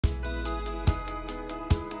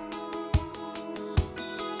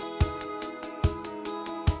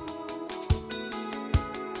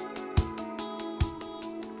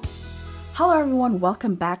Hello everyone,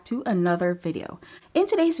 welcome back to another video. In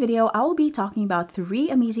today's video, I will be talking about 3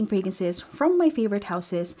 amazing fragrances from my favorite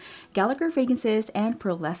houses, Gallagher Fragrances and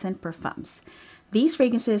Pearlescent Parfums. These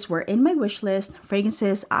fragrances were in my wish list,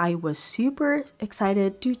 fragrances I was super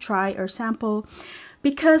excited to try or sample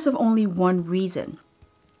because of only one reason.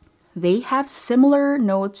 They have similar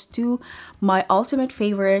notes to my ultimate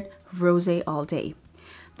favorite, Rosé All Dae.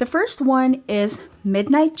 The first one is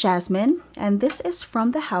Midnight Jasmine, and this is from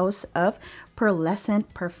the house of Pearlescent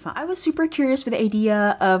Parfums. I was super curious with the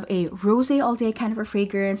idea of a Rosé All Dae kind of a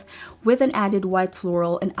fragrance with an added white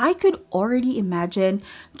floral, and I could already imagine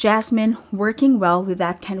jasmine working well with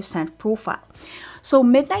that kind of scent profile. So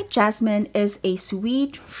Midnight Jasmine is a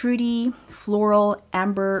sweet, fruity, floral,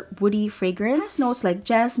 amber, woody fragrance. It has notes like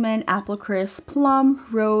jasmine, apple crisp, plum,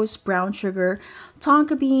 rose, brown sugar,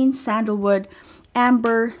 tonka bean, sandalwood,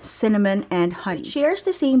 amber, cinnamon, and honey. It shares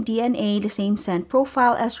the same DNA, the same scent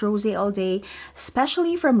profile as Rosé All Dae,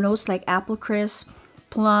 especially from notes like apple crisp,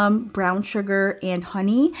 plum, brown sugar, and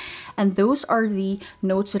honey. And those are the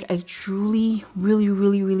notes that I truly,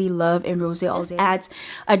 really love in Rosé All Dae. It adds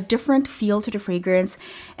a different feel to the fragrance.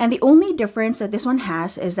 And the only difference that this one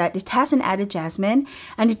has is that it has an added jasmine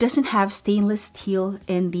and it doesn't have stainless steel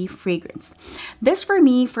in the fragrance. This for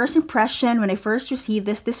me, first impression, when I first received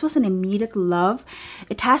this was an immediate love.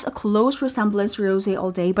 It has a close resemblance to Rosé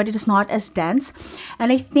All Dae, but it is not as dense.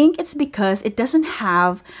 And I think it's because it doesn't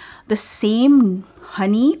have the same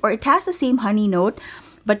honey, or it has the same honey note,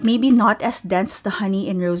 but maybe not as dense as the honey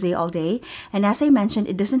in Rosé All Dae. And as I mentioned,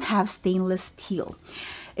 it doesn't have stainless steel.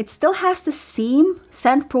 It still has the same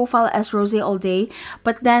scent profile as Rosé All Dae,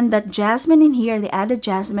 but then that jasmine in here, the added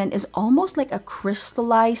jasmine, is almost like a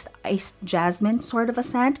crystallized iced jasmine sort of a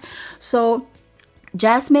scent. So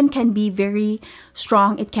jasmine can be very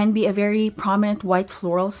strong. It can be a very prominent white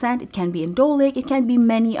floral scent. It can be indolic. It can be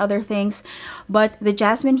many other things. But the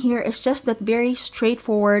jasmine here is just that very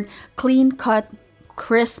straightforward, clean-cut,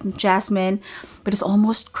 crisp jasmine, but it's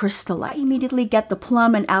almost crystalline. I immediately get the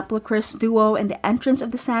plum and apple crisp duo and the entrance of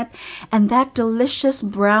the scent, and that delicious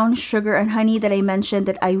brown sugar and honey that I mentioned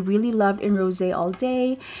that I really loved in Rosé All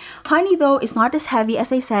Dae. Honey though is not as heavy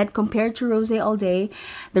as I said compared to Rosé All Dae.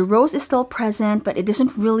 The rose is still present, but it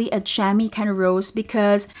isn't really a jammy kind of rose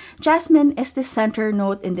because jasmine is the center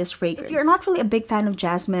note in this fragrance. If you're not really a big fan of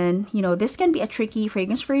jasmine, you know, this can be a tricky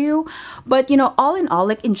fragrance for you. But you know, all in all,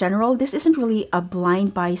 like in general, this isn't really a blind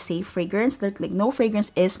buy safe fragrance. Like no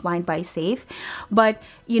fragrance is blind buy safe. But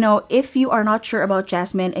you know, if you are not sure about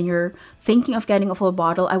jasmine and you're thinking of getting a full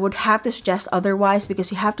bottle, I would have to suggest otherwise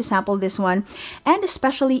because you have to sample this one. And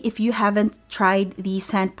especially if you haven't tried the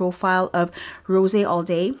scent profile of Rosé All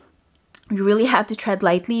Dae, you really have to tread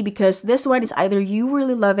lightly because this one is either you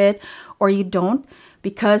really love it or you don't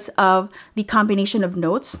because of the combination of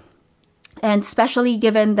notes. And especially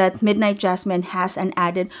given that Midnight Jasmine has an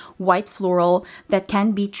added white floral that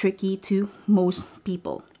can be tricky to most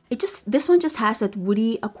people. This one just has that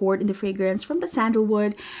woody accord in the fragrance from the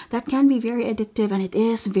sandalwood that can be very addictive, and it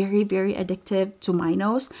is very addictive to my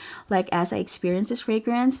nose. Like as I experience this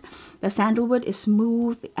fragrance, the sandalwood is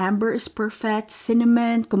smooth, the amber is perfect,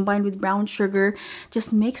 cinnamon combined with brown sugar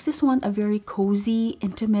just makes this one a very cozy,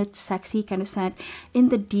 intimate, sexy kind of scent in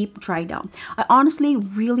the deep dry down. I honestly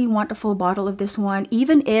really want a full bottle of this one,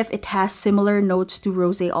 even if it has similar notes to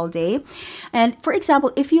Rosé All Dae. And for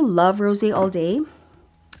example, if you love Rosé All Dae,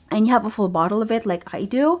 and you have a full bottle of it like I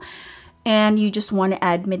do, and you just want to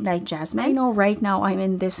add Midnight Jasmine. I know right now I'm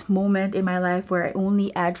in this moment in my life where I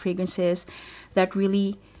only add fragrances that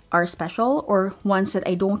really are special or ones that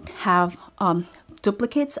I don't have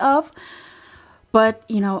duplicates of. But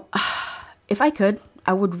you know, if I could,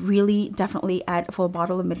 I would really definitely add a full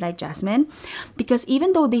bottle of Midnight Jasmine because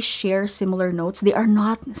even though they share similar notes, they are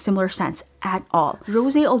not similar scents at all.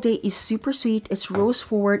 Rosé All Dae is super sweet. It's rose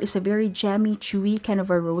forward. It's a very jammy, chewy kind of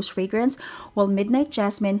a rose fragrance, while Midnight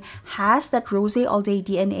Jasmine has that Rosé All Dae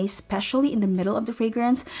DNA, especially in the middle of the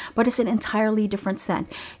fragrance, but it's an entirely different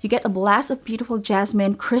scent. You get a blast of beautiful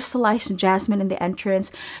jasmine, crystallized jasmine in the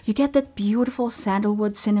entrance. You get that beautiful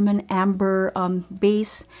sandalwood, cinnamon, amber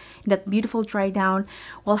base, that beautiful dry down,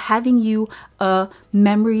 while having you a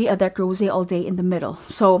memory of that Rosé All Dae in the middle.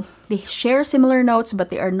 So they share similar notes, but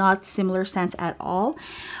they are not similar scents at all.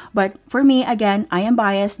 But for me, again, I am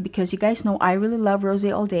biased because you guys know I really love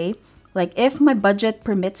Rosé All Dae. Like if my budget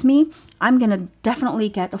permits me, I'm gonna definitely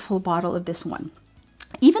get a full bottle of this one.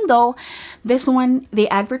 Even though this one, they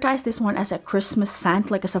advertise this one as a Christmas scent,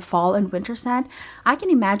 like as a fall and winter scent, I can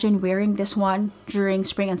imagine wearing this one during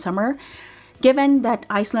spring and summer. given that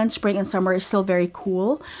Iceland spring and summer is still very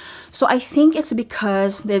cool. So I think it's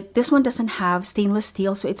because this one doesn't have stainless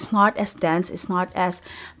steel, so it's not as dense, it's not as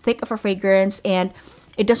thick of a fragrance, and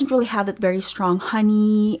it doesn't really have that very strong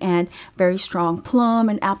honey and very strong plum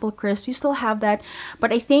and apple crisp. You still have that,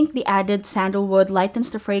 but I think the added sandalwood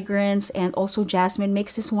lightens the fragrance, and also jasmine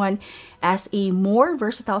makes this one as a more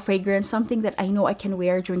versatile fragrance, something that I know I can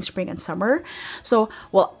wear during spring and summer. So,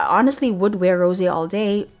 well, I honestly would wear Rosé all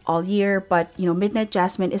day, all year, but you know, Midnight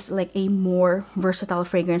Jasmine is like a more versatile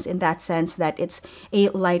fragrance in that sense that it's a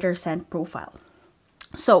lighter scent profile.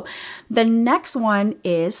 So the next one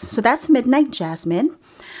is, so that's Midnight Jasmine.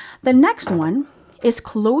 The next one is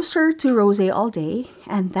closer to Rosé All Dae,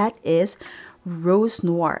 and that is Rose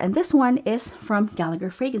Noir. And this one is from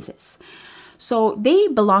Gallagher Fragrances. So they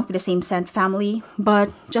belong to the same scent family,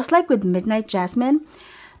 but just like with Midnight Jasmine,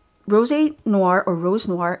 Rosé Noir or Rose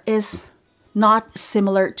Noir is not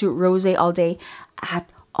similar to Rosé All Dae at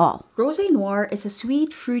all. Rosé Noir is a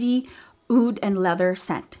sweet, fruity oud and leather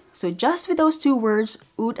scent. So just with those two words,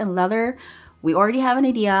 oud and leather, we already have an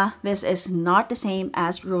idea. This is not the same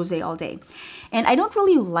as Rosé All Dae. And I don't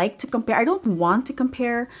really like to compare, I don't want to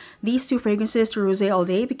compare these two fragrances to Rosé All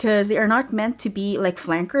Dae because they are not meant to be like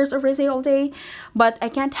flankers of Rosé All Dae. But I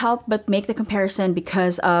can't help but make the comparison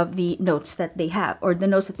because of the notes that they have, or the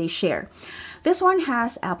notes that they share. This one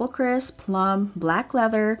has apple crisp, plum, black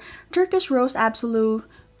leather, Turkish rose absolute,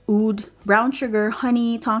 oud, brown sugar,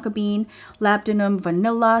 honey, tonka bean, labdanum,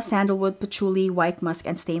 vanilla, sandalwood, patchouli, white musk,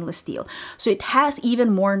 and stainless steel. So it has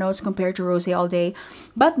even more notes compared to Rosé All Dae,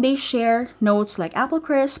 but they share notes like apple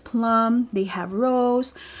crisp, plum, they have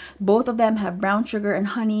rose, both of them have brown sugar and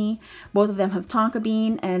honey, both of them have tonka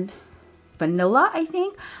bean and vanilla, I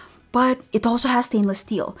think, but it also has stainless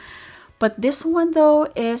steel. But this one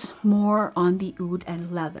though is more on the oud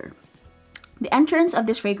and leather. The entrance of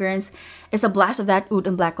this fragrance is a blast of that oud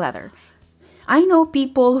and black leather. I know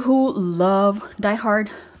people who love, diehard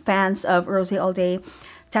fans of Rosé All Dae,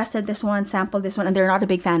 tested this one, sampled this one, and they're not a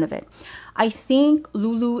big fan of it. I think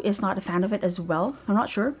Lulu is not a fan of it as well. I'm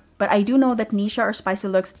not sure, but I do know that Nisha or Spicy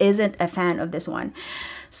Looks isn't a fan of this one.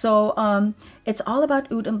 So it's all about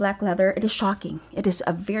oud and black leather. It is shocking. It is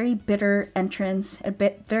a very bitter entrance,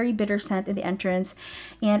 very bitter scent in the entrance.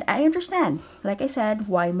 And I understand, like I said,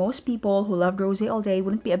 why most people who love Rosé All Dae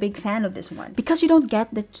wouldn't be a big fan of this one. Because you don't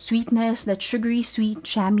get the sweetness, that sugary, sweet,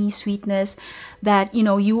 chamois sweetness that, you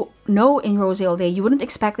know in Rosé All Dae. You wouldn't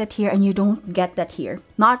expect that here, and you don't get that here.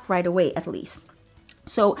 Not right away, at least.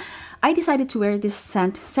 So I decided to wear this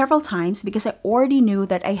scent several times because I already knew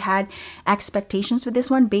that I had expectations with this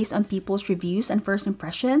one based on people's reviews and first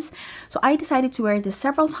impressions. So I decided to wear this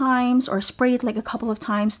several times or spray it like a couple of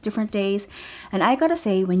times different days. And I gotta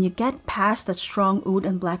say, when you get past that strong oud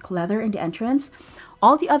and black leather in the entrance,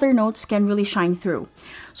 all the other notes can really shine through.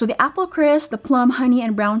 So the apple crisp, the plum, honey,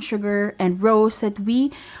 and brown sugar, and rose that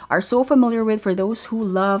we are so familiar with for those who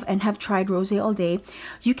love and have tried Rosé All Dae,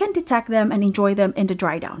 you can detect them and enjoy them in the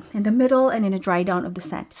dry down, in the middle and in the dry down of the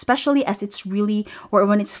scent, especially as it's really, or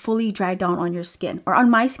when it's fully dried down on your skin, or on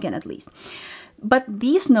my skin at least. But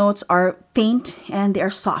these notes are faint and they are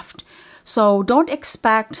soft. So don't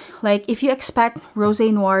expect, like if you expect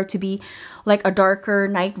Rosé Noir to be like a darker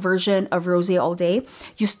night version of Rosé All Dae,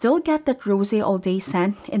 you still get that Rosé All Dae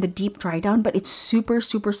scent in the deep dry down, but it's super,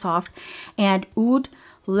 super soft. And oud,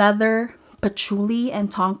 leather, patchouli,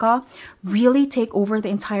 and tonka really take over the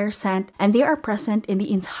entire scent, and they are present in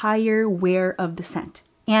the entire wear of the scent.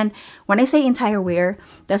 And when I say entire wear,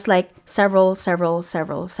 that's like several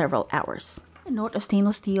hours. The note of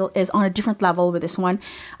stainless steel is on a different level with this one.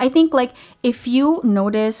 I think like if you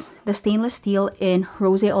notice the stainless steel in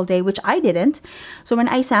Rosé All Dae, which I didn't, so when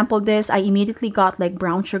I sampled this, I immediately got like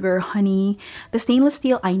brown sugar, honey. The stainless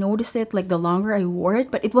steel, I noticed it like the longer I wore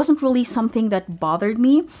it, but it wasn't really something that bothered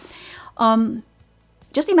me.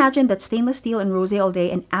 Just imagine that stainless steel in Rosé All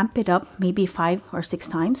Dae and amp it up maybe 5 or 6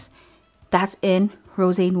 times. That's in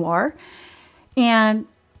Rosé Noir. And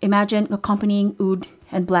imagine accompanying oud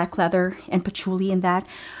and black leather and patchouli in that.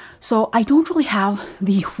 So I don't really have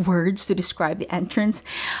the words to describe the entrance.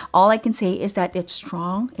 All I can say is that it's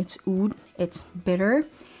strong, it's oud, it's bitter,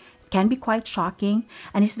 it can be quite shocking,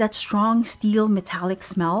 and it's that strong steel metallic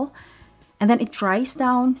smell. And then it dries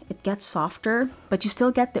down, it gets softer, but you still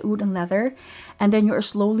get the oud and leather. And then you're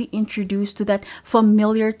slowly introduced to that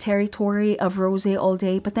familiar territory of Rosé All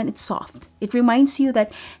Dae, but then it's soft. It reminds you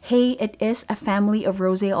that, hey, it is a family of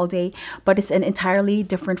Rosé All Dae, but it's an entirely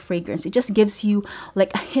different fragrance. It just gives you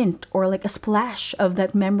like a hint or like a splash of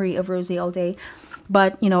that memory of Rosé All Dae,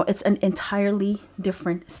 but you know, it's an entirely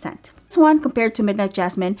different scent. This one compared to Midnight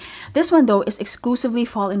Jasmine, this one though is exclusively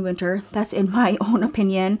fall and winter. That's in my own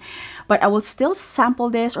opinion. But I will still sample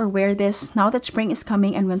this or wear this now that spring is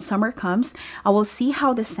coming, and when summer comes, I will see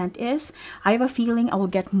how the scent is. I have a feeling I will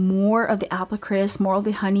get more of the apricot, more of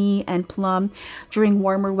the honey and plum during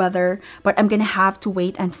warmer weather, but I'm gonna have to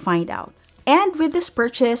wait and find out. And with this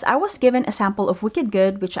purchase, I was given a sample of Wicked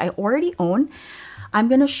Good, which I already own. I'm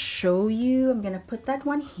gonna show you, I'm gonna put that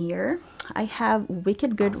one here. I have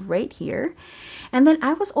Wicked Good right here. And then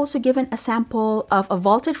I was also given a sample of a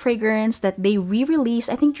vaulted fragrance that they re-released,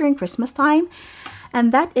 I think during Christmas time.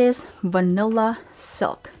 And that is Vanilla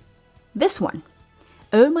Silk. This one.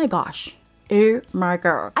 Oh my gosh. Oh my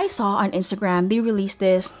god. I saw on Instagram, they released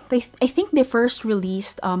this. I think they first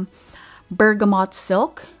released Bergamot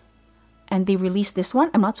Silk. And they released this one.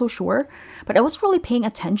 I'm not so sure, but I wasn't really paying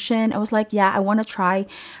attention. I was like, yeah, I want to try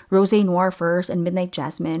Rosé Noir first and Midnight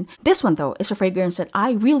Jasmine. This one though is a fragrance that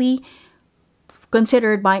I really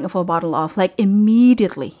considered buying a full bottle of, like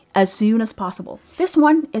immediately, as soon as possible. This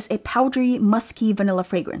one is a powdery musky vanilla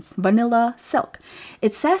fragrance, Vanilla Silk.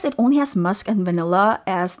 It says it only has musk and vanilla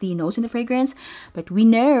as the notes in the fragrance, but we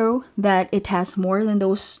know that it has more than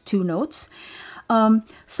those two notes.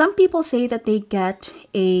 Some people say that they get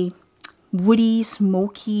a woody,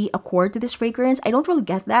 smoky accord to this fragrance. I don't really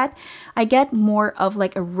get that. I get more of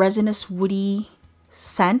like a resinous, woody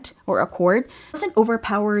scent or accord. It doesn't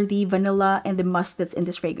overpower the vanilla and the musk that's in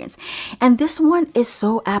this fragrance. And this one is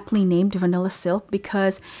so aptly named Vanilla Silk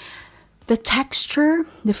because the texture,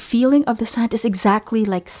 the feeling of the scent is exactly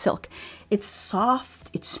like silk. It's soft,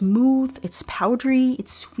 it's smooth, it's powdery,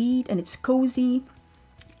 it's sweet, and it's cozy.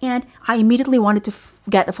 And I immediately wanted to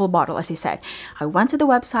get a full bottle, as I said. I went to the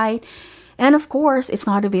website, and of course, it's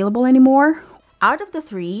not available anymore. Out of the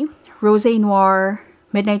three, Rosé Noir,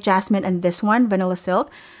 Midnight Jasmine, and this one, Vanilla Silk,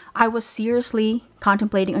 I was seriously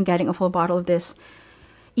contemplating on getting a full bottle of this,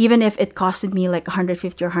 even if it costed me like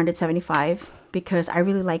 150 or 175, because I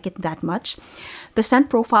really like it that much. The scent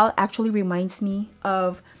profile actually reminds me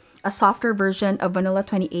of a softer version of Vanilla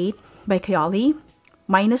 28 by Kayali,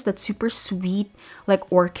 minus that super sweet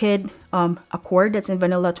like orchid accord that's in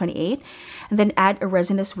Vanilla 28, and then add a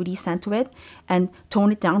resinous woody scent to it and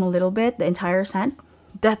tone it down a little bit, the entire scent.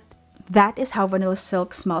 That is how Vanilla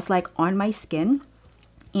Silk smells like on my skin.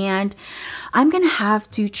 And I'm gonna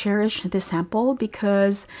have to cherish this sample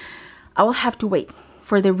because I will have to wait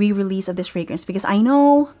for the re-release of this fragrance, because I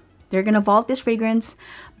know they're gonna vault this fragrance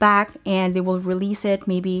back and they will release it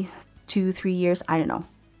maybe 2-3 years, I don't know.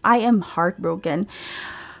 I am heartbroken,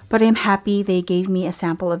 but I'm happy they gave me a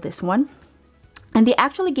sample of this one. And they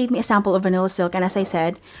actually gave me a sample of Vanilla Silk, and as I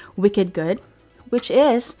said, Wicked Good, which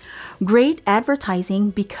is great advertising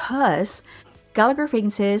because Gallagher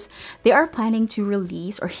Fragrances, they are planning to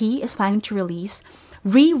release, or he is planning to release,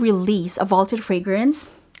 re-release a vaulted fragrance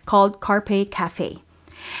called Carpe Cafe.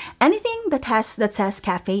 Anything that says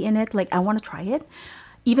cafe in it, like I want to try it,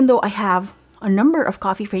 even though I have a number of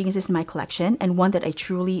coffee fragrances in my collection, and one that I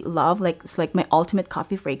truly love, like it's like my ultimate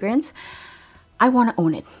coffee fragrance. I want to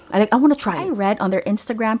own it. I want to try it. I read on their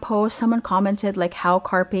Instagram post, someone commented like how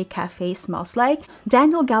Carpe Cafe smells like.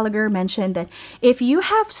 Daniel Gallagher mentioned that if you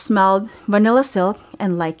have smelled Vanilla Silk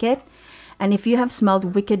and like it, and if you have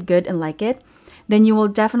smelled Wicked Good and like it, then you will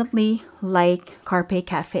definitely like Carpe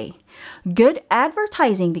Cafe. Good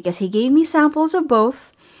advertising because he gave me samples of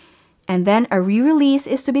both. And then a re-release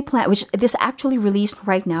is to be planned, which this actually released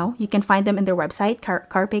right now. You can find them in their website,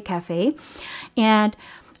 Carpe Cafe. And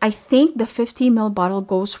I think the 50 ml bottle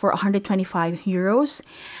goes for 125 euros.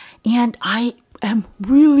 And I am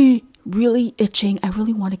really, really itching. I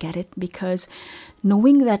really want to get it because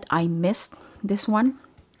knowing that I missed this one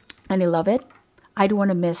and I love it, I don't want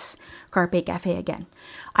to miss Carpe Cafe again.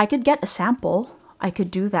 I could get a sample. I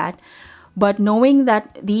could do that. But knowing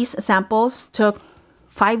that these samples took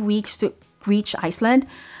 5 weeks to reach Iceland,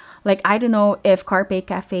 like I don't know if Carpe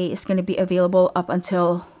Cafe is going to be available up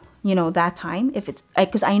until, you know, that time, if it's,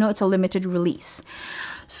 because I know it's a limited release.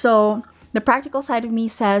 So the practical side of me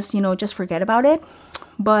says, you know, just forget about it.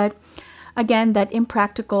 But again, that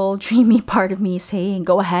impractical, dreamy part of me is saying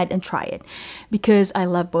go ahead and try it because I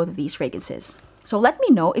love both of these fragrances. So let me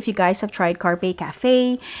know if you guys have tried Carpe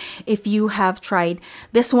Cafe, if you have tried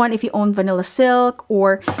this one, if you own Vanilla Silk,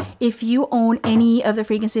 or if you own any of the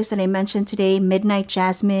fragrances that I mentioned today, Midnight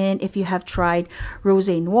Jasmine, if you have tried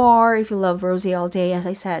Rosé Noir, if you love Rosé All Dae, as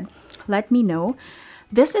I said, let me know.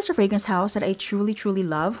 This is a fragrance house that I truly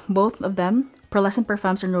love, both of them, Pearlescent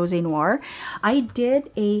Parfums and Rosé Noir. I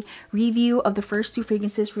did a review of the first two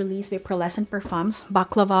fragrances released by Pearlescent Parfums,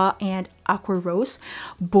 Baklava and Aqua Rose.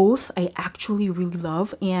 Both I actually really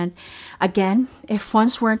love, and again, if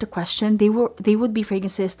ones weren't a question, they would be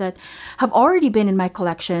fragrances that have already been in my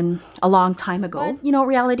collection a long time ago. But, you know,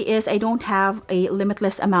 reality is I don't have a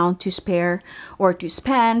limitless amount to spare or to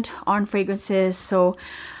spend on fragrances, so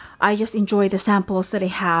I just enjoy the samples that I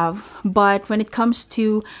have. But when it comes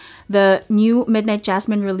to the new Midnight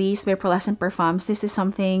Jasmine release by Pearlescent Parfums, this is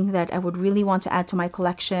something that I would really want to add to my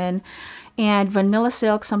collection. And Vanilla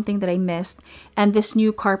Silk, something that I missed. And this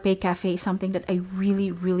new Carpe Cafe, something that I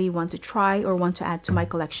really want to try or want to add to my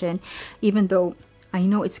collection, even though I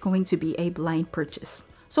know it's going to be a blind purchase.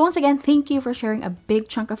 So once again, thank you for sharing a big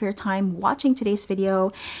chunk of your time watching today's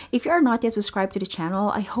video. If you are not yet subscribed to the channel,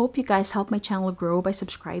 I hope you guys help my channel grow by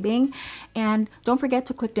subscribing. And don't forget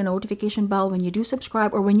to click the notification bell when you do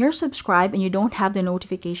subscribe, or when you're subscribed and you don't have the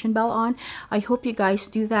notification bell on. I hope you guys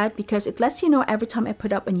do that because it lets you know every time I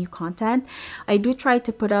put up a new content. I do try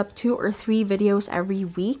to put up 2 or 3 videos every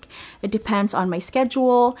week. It depends on my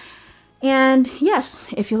schedule. And yes,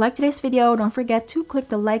 if you like today's video, don't forget to click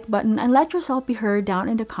the like button and let yourself be heard down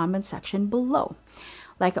in the comment section below.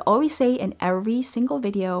 Like I always say in every single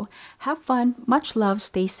video, have fun, much love,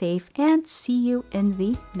 stay safe, and see you in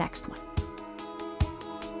the next one.